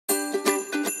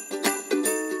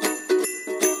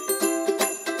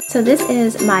So this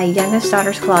is my youngest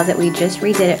daughter's closet. We just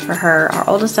redid it for her. Our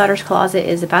oldest daughter's closet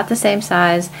is about the same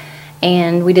size,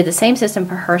 and we did the same system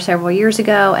for her several years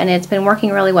ago, and it's been working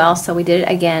really well, so we did it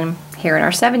again here in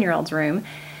our 7-year-old's room.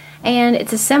 And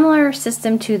it's a similar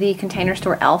system to the Container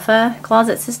Store Alpha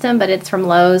closet system, but it's from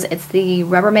Lowe's. It's the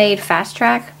Rubbermaid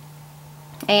FastTrack.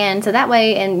 And so that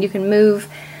way, and you can move,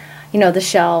 you know, the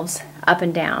shelves up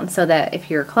and down, so that if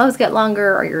your clothes get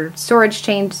longer or your storage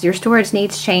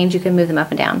needs change, you can move them up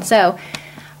and down. So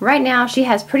right now she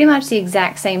has pretty much the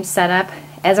exact same setup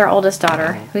as our oldest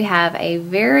daughter. We have a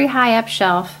very high up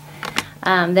shelf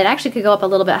that actually could go up a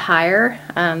little bit higher.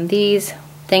 These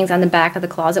things on the back of the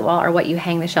closet wall are what you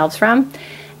hang the shelves from,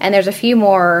 and there's a few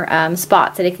more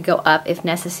spots that it could go up if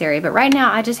necessary. But right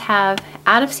now I just have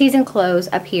out of season clothes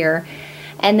up here,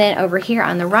 and then over here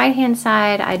on the right hand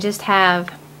side I just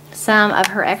have some of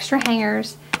her extra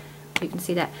hangers. You can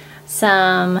see that.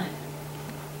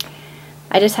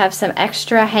 I just have some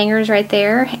extra hangers right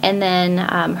there, and then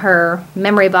her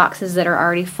memory boxes that are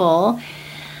already full.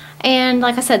 And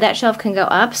like I said, that shelf can go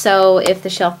up, so if the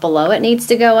shelf below it needs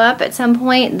to go up at some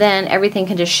point, then everything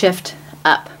can just shift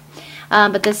up.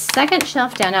 But the second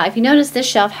shelf down, now if you notice, this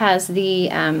shelf has the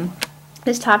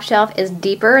this top shelf is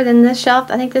deeper than this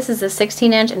shelf. I think this is a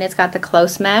 16-inch, and it's got the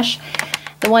close mesh.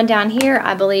 The one down here,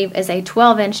 I believe, is a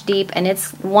 12-inch deep, and it's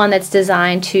one that's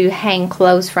designed to hang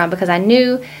clothes from, because I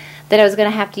knew that I was going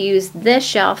to have to use this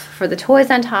shelf for the toys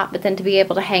on top, but then to be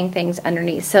able to hang things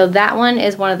underneath. So that one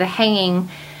is one of the hanging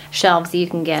shelves that you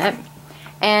can get.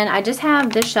 And I just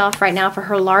have this shelf right now for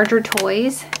her larger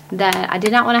toys that I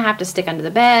did not want to have to stick under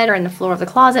the bed or in the floor of the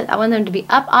closet. I want them to be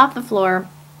up off the floor,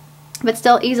 but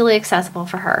still easily accessible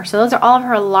for her. So those are all of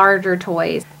her larger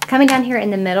toys. Coming down here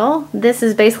in the middle, this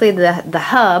is basically the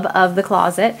hub of the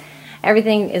closet.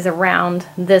 Everything is around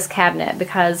this cabinet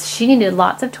because she needed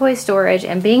lots of toy storage,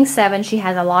 and being 7, she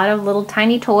has a lot of little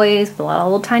tiny toys with a lot of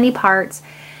little tiny parts.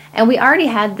 And we already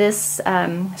had this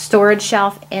storage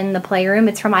shelf in the playroom.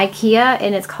 It's from IKEA,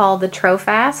 and it's called the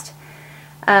Trofast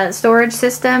storage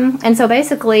system. And so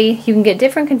basically you can get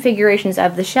different configurations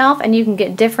of the shelf, and you can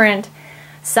get different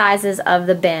sizes of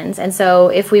the bins. And so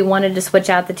if we wanted to switch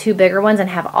out the 2 bigger ones and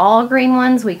have all green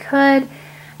ones, we could.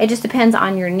 It just depends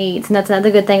on your needs. And that's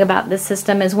another good thing about this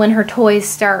system, is when her toys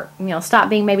start, you know, stop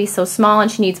being maybe so small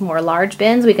and she needs more large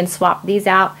bins, we can swap these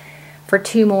out for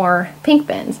 2 more pink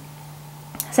bins.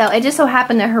 So it just so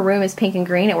happened that her room is pink and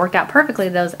green. It worked out perfectly.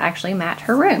 Those actually match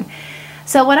her room.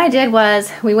 So what I did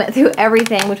was we went through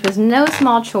everything, which was no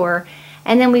small chore,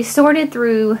 and then we sorted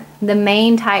through the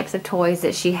main types of toys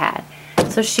that she had.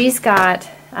 So she's got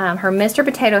her Mr.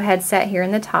 Potato Head set here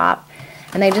in the top,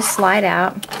 and they just slide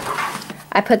out.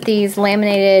 I put these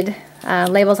laminated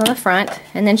labels on the front,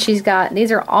 and then she's got,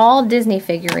 these are all Disney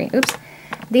figurines. Oops.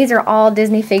 These are all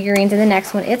Disney figurines in the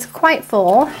next one. It's quite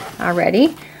full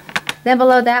already. Then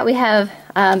below that we have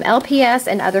LPS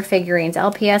and other figurines.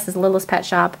 LPS is Littlest Pet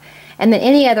Shop, and then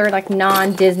any other like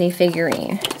non-Disney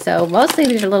figurine. So mostly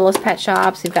these are Littlest Pet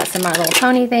Shops. We've got some My Little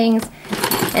Pony things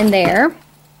in there.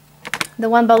 The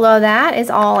one below that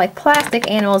is all like plastic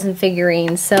animals and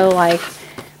figurines. So like,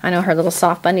 I know her little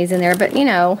soft bunnies in there, but you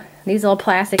know, these little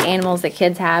plastic animals that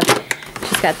kids have,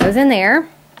 she's got those in there.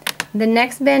 The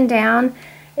next bin down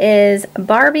is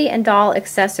Barbie and doll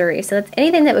accessories. So that's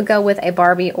anything that would go with a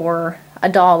Barbie or a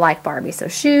doll like Barbie. So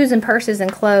shoes and purses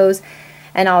and clothes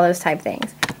and all those type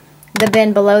things. The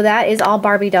bin below that is all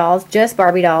Barbie dolls, just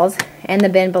Barbie dolls. And the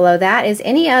bin below that is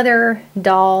any other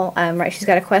doll. Right, she's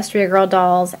got Equestria Girl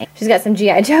dolls. She's got some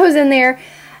G.I. Joes in there.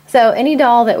 So any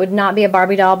doll that would not be a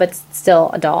Barbie doll but still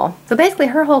a doll. So basically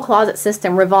her whole closet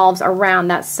system revolves around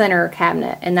that center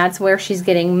cabinet, and that's where she's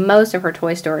getting most of her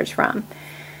toy storage from.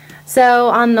 So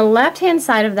on the left hand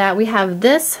side of that we have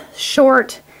this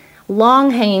short,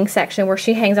 long hanging section where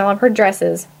she hangs all of her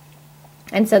dresses.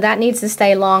 And so that needs to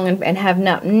stay long and have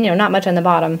not much on the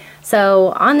bottom.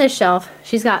 So on this shelf,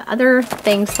 she's got other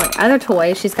things, like other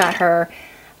toys. She's got her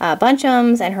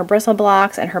bunchums and her bristle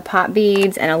blocks and her pop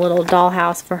beads and a little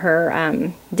dollhouse for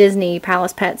her Disney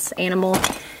Palace Pets animal.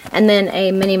 And then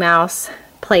a Minnie Mouse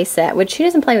play set, which she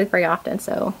doesn't play with very often,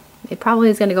 so it probably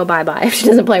is going to go bye-bye if she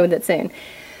doesn't play with it soon.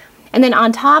 And then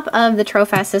on top of the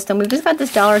Trofast system, we've just got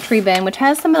this Dollar Tree bin, which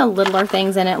has some of the littler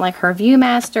things in it, like her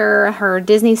Viewmaster, her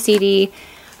Disney CD,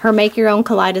 her Make Your Own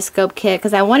Kaleidoscope kit,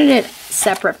 because I wanted it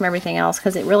separate from everything else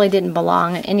because it really didn't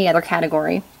belong in any other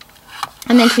category.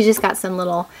 And then she's just got some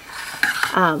little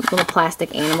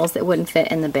plastic animals that wouldn't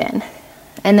fit in the bin.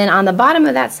 And then on the bottom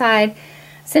of that side,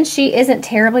 since she isn't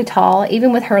terribly tall,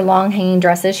 even with her long hanging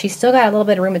dresses, she's still got a little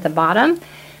bit of room at the bottom.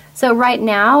 So right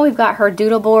now we've got her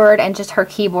doodle board and just her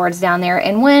keyboards down there,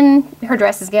 and when her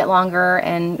dresses get longer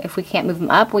and if we can't move them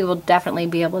up, we will definitely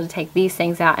be able to take these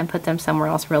things out and put them somewhere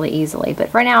else really easily. But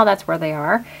for now, that's where they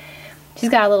are. She's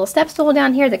got a little step stool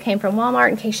down here that came from Walmart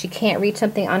in case she can't reach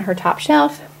something on her top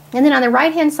shelf. And then on the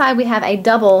right hand side we have a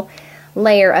double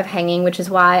layer of hanging, which is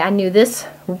why I knew this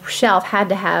shelf had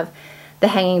to have the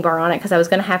hanging bar on it, because I was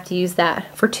going to have to use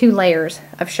that for 2 layers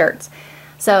of shirts.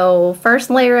 So first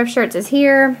layer of shirts is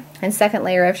here, and second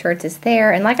layer of shirts is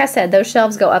there. And like I said, those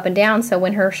shelves go up and down, so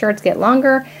when her shirts get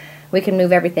longer, we can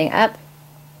move everything up.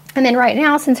 And then right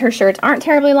now, since her shirts aren't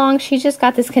terribly long, she's just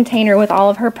got this container with all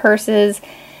of her purses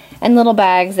and little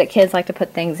bags that kids like to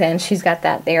put things in. She's got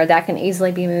that there. That can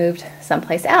easily be moved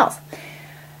someplace else.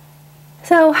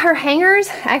 So her hangers,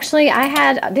 actually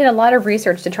I did a lot of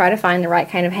research to try to find the right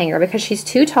kind of hanger, because she's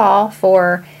too tall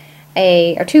for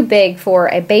or too big for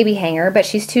a baby hanger, but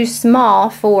she's too small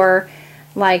for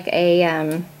like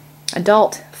a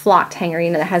adult flocked hanger, you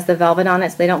know, that has the velvet on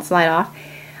it so they don't slide off.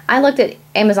 I looked at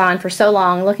Amazon for so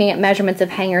long looking at measurements of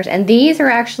hangers, and these are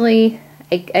actually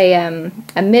a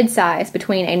mid-size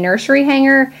between a nursery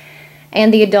hanger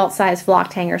and the adult size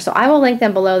flocked hanger. So I will link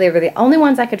them below. They were the only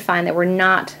ones I could find that were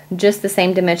not just the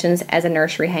same dimensions as a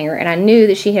nursery hanger, and I knew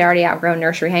that she had already outgrown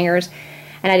nursery hangers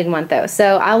and I didn't want those.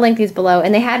 So I'll link these below.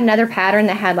 And they had another pattern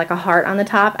that had like a heart on the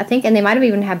top, I think, and they might have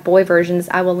even had boy versions.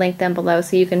 I will link them below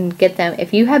so you can get them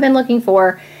if you have been looking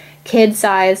for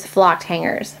kid-size flocked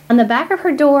hangers. On the back of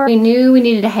her door, we knew we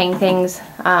needed to hang things,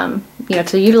 you know,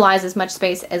 to utilize as much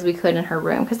space as we could in her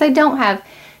room, because they don't have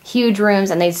huge rooms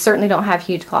and they certainly don't have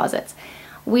huge closets.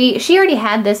 She already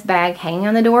had this bag hanging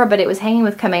on the door, but it was hanging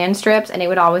with command strips and it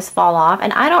would always fall off.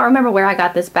 And I don't remember where I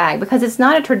got this bag, because it's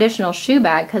not a traditional shoe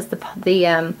bag, because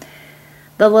the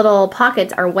little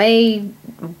pockets are way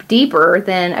deeper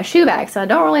than a shoe bag, so I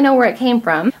don't really know where it came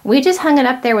from. We just hung it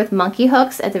up there with monkey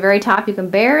hooks at the very top. You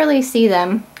can barely see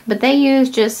them, but they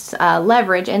use just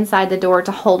leverage inside the door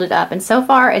to hold it up, and so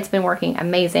far it's been working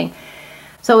amazing.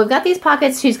 So we've got these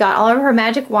pockets. She's got all of her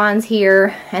magic wands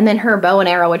here, and then her bow and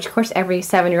arrow, which of course every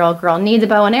 7-year-old girl needs a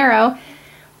bow and arrow.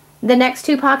 The next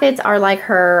 2 pockets are like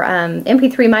her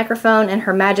MP3 microphone and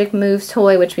her Magic Moves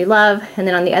toy, which we love. And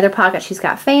then on the other pocket she's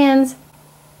got fans.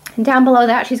 And down below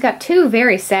that she's got 2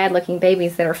 very sad looking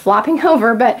babies that are flopping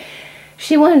over, but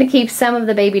she wanted to keep some of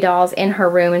the baby dolls in her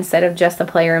room instead of just the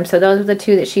playroom. So those are the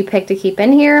 2 that she picked to keep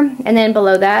in here. And then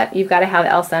below that you've got to have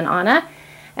Elsa and Anna.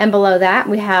 And below that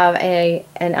we have an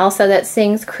Elsa that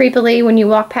sings creepily when you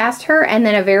walk past her, and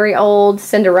then a very old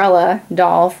Cinderella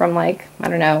doll from, like, I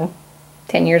don't know,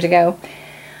 10 years ago.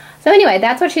 So anyway,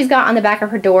 that's what she's got on the back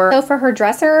of her door. So for her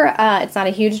dresser, it's not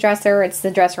a huge dresser. It's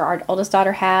the dresser our oldest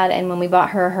daughter had, and when we bought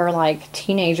her like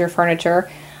teenager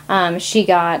furniture, my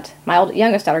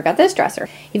youngest daughter got this dresser.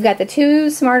 You've got the 2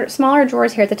 smaller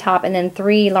drawers here at the top, and then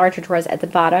 3 larger drawers at the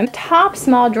bottom. Top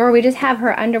small drawer, we just have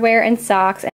her underwear and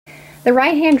socks. The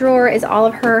right-hand drawer is all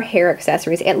of her hair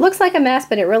accessories. It looks like a mess,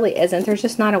 but it really isn't. There's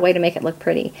just not a way to make it look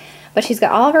pretty. But she's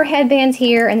got all of her headbands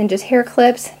here, and then just hair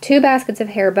clips, 2 baskets of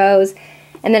hair bows,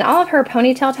 and then all of her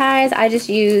ponytail ties, I just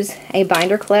use a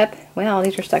binder clip. Well,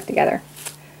 these are stuck together.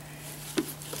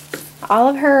 All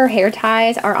of her hair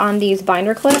ties are on these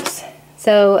binder clips.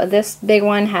 So this big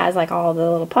one has like all the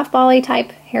little puffball-y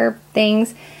type hair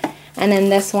things, and then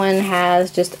this one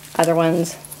has just other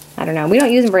ones. I don't know, we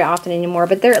don't use them very often anymore,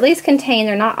 but they're at least contained.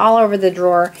 They're not all over the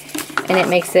drawer, and it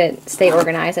makes it stay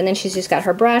organized. And then she's just got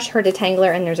her brush, her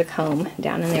detangler, and there's a comb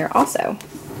down in there also.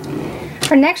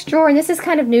 Her next drawer, and this is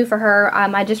kind of new for her,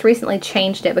 I just recently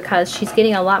changed it because she's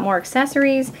getting a lot more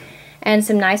accessories and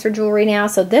some nicer jewelry now.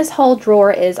 So this whole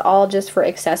drawer is all just for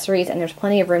accessories, and there's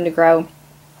plenty of room to grow.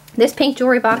 This pink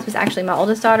jewelry box was actually my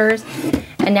oldest daughter's,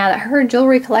 and now that her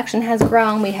jewelry collection has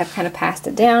grown, we have kind of passed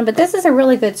it down. But this is a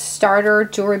really good starter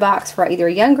jewelry box for either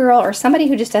a young girl or somebody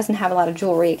who just doesn't have a lot of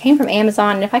jewelry. It came from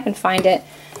Amazon, and if I can find it,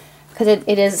 because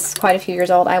it is quite a few years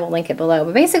old, I will link it below.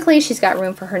 But basically, she's got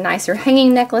room for her nicer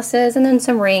hanging necklaces, and then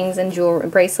some rings and jewelry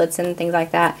bracelets and things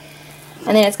like that.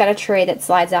 And then it's got a tray that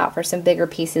slides out for some bigger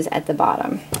pieces at the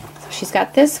bottom. So she's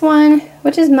got this one,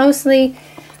 which is mostly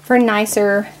for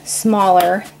nicer,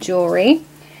 smaller jewelry.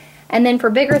 And then for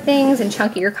bigger things and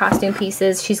chunkier costume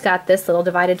pieces, she's got this little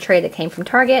divided tray that came from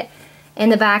Target. In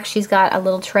the back, she's got a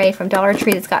little tray from Dollar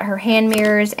Tree that's got her hand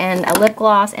mirrors and a lip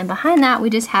gloss. And behind that, we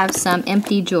just have some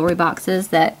empty jewelry boxes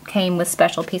that came with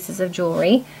special pieces of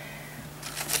jewelry.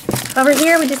 Over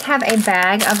here, we just have a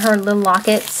bag of her little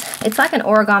lockets. It's like an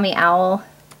origami owl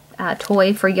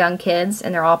toy for young kids,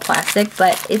 and they're all plastic,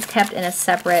 but it's kept in a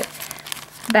separate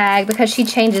bag because she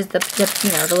changes the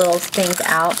little things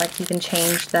out. Like you can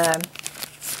change the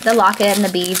the locket and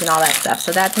the beads and all that stuff.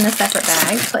 So that's in a separate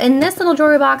bag. So in this little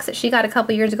jewelry box that she got a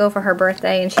couple years ago for her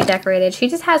birthday and she decorated, she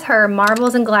just has her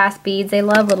marbles and glass beads. They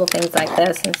love little things like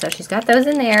this. And so she's got those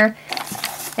in there.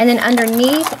 And then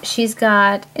underneath, she's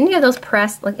got any of those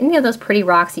any of those pretty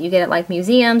rocks that you get at like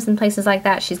museums and places like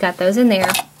that. She's got those in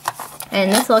there. And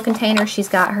in this little container, she's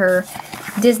got her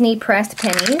Disney pressed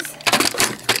pennies.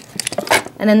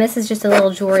 And then this is just a little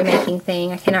jewelry making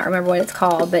thing. I cannot remember what it's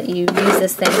called, but you use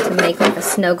this thing to make like a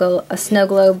snow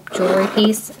globe jewelry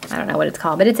piece. I don't know what it's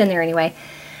called, but it's in there anyway.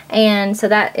 And so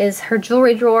that is her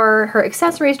jewelry drawer, her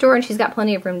accessories drawer, and she's got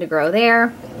plenty of room to grow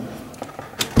there.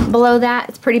 Below that,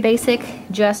 it's pretty basic,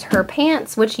 just her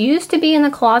pants, which used to be in the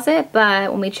closet,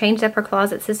 but when we changed up her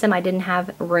closet system, I didn't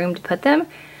have room to put them.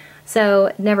 So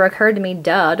it never occurred to me,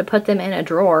 duh, to put them in a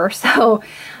drawer. So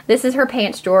this is her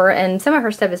pants drawer, and some of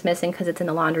her stuff is missing because it's in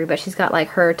the laundry, but she's got like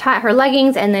her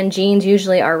leggings, and then jeans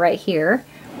usually are right here.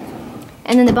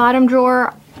 And then the bottom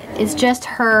drawer is just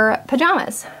her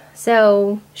pajamas.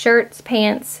 So shirts,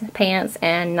 pants,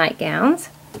 and nightgowns.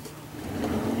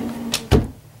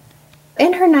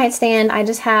 In her nightstand, I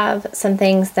just have some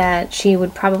things that she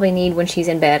would probably need when she's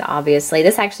in bed, obviously.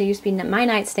 This actually used to be my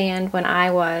nightstand when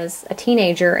I was a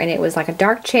teenager, and it was like a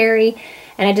dark cherry,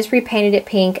 and I just repainted it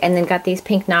pink and then got these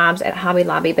pink knobs at Hobby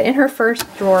Lobby. But in her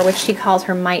first drawer, which she calls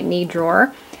her might need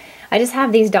drawer, I just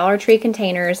have these Dollar Tree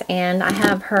containers, and I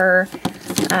have her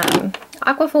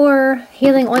Aquaphor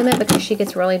healing ointment because she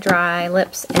gets really dry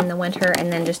lips in the winter,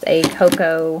 and then just a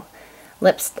cocoa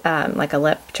lips, like a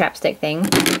lip chapstick thing.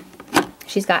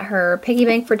 She's got her piggy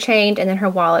bank for change, and then her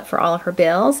wallet for all of her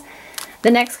bills.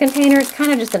 The next container is kind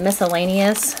of just a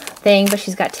miscellaneous thing, but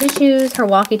she's got tissues, her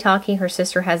walkie-talkie, her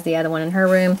sister has the other one in her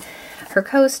room, her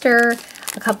coaster,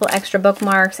 a couple extra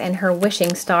bookmarks, and her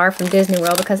wishing star from Disney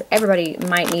World because everybody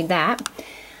might need that.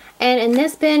 And in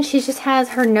this bin, she just has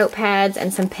her notepads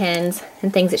and some pens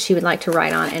and things that she would like to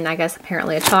write on, and I guess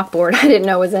apparently a chalkboard I didn't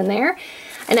know was in there.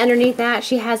 And underneath that,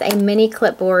 she has a mini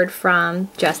clipboard from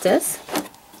Justice.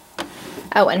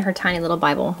 Oh, and her tiny little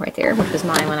Bible right there, which was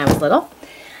mine when I was little.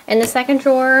 In the second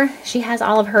drawer, she has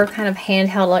all of her kind of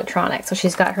handheld electronics. So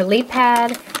she's got her Leap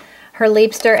Pad, her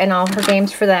Leapster, and all her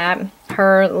games for that.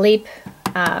 Her Leap,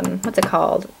 what's it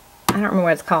called? I don't remember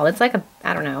what it's called. It's like a,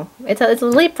 I don't know. It's a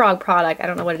Leapfrog product. I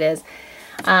don't know what it is.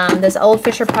 This old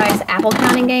Fisher-Price apple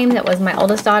counting game that was my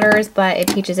oldest daughter's, but it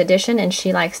teaches addition, and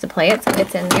she likes to play it, so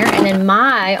it's in there. And then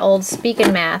my old Speak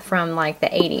and Math from like the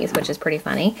 80s, which is pretty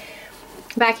funny.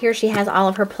 Back here she has all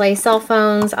of her Play cell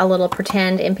phones, a little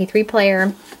pretend MP3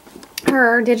 player,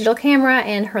 her digital camera,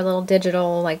 and her little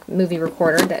digital like movie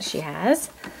recorder that she has.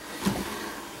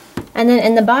 And then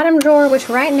in the bottom drawer, which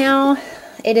right now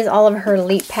it is all of her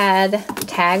Leap Pad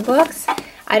tag books.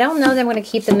 I don't know that I'm going to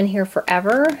keep them in here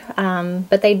forever,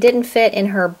 but they didn't fit in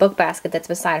her book basket that's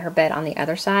beside her bed on the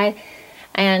other side.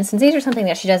 And since these are something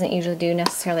that she doesn't usually do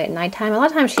necessarily at nighttime, a lot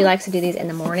of times she likes to do these in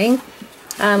the morning.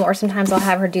 Or sometimes I'll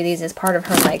have her do these as part of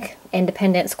her like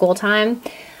independent school time.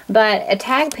 But a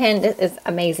tag pen is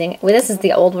amazing. Well, this is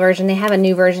the old version. They have a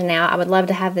new version now. I would love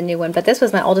to have the new one, but this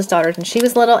was my oldest daughter's when she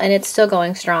was little, and it's still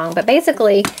going strong. But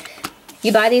basically,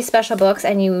 you buy these special books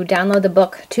and you download the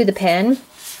book to the pen,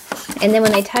 and then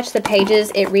when they touch the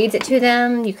pages, it reads it to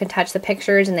them. You can touch the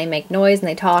pictures, and they make noise, and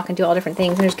they talk, and do all different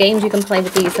things. And there's games you can play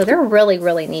with these, so they're really,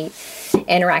 really neat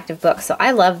interactive books. So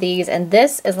I love these, and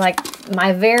this is like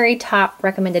my very top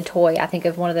recommended toy. I think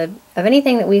of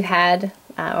anything that we've had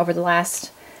over the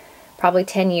last probably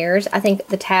 10 years. I think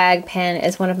the tag pen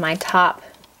is one of my top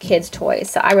kids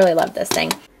toys. So I really love this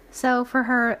thing. So for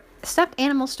her stuffed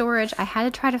animal storage, I had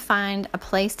to try to find a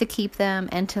place to keep them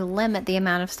and to limit the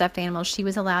amount of stuffed animals she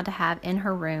was allowed to have in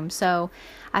her room. So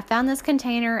I found this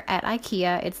container at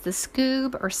IKEA. It's the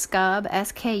Scoob or Scub,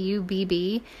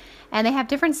 S-K-U-B-B. And they have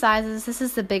different sizes. This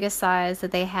is the biggest size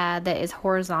that they had that is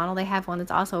horizontal. They have one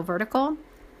that's also vertical.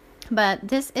 But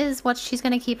this is what she's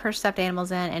going to keep her stuffed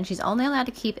animals in, and she's only allowed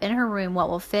to keep in her room what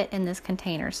will fit in this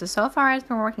container. So far it's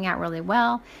been working out really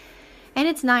well. And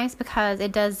it's nice because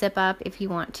it does zip up if you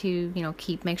want to, you know,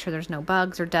 make sure there's no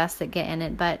bugs or dust that get in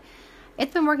it. But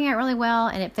it's been working out really well,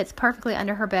 and it fits perfectly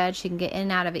under her bed. She can get in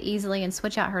and out of it easily and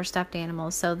switch out her stuffed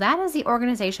animals. So that is the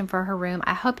organization for her room.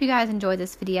 I hope you guys enjoyed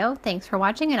this video. Thanks for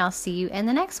watching, and I'll see you in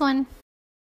the next one.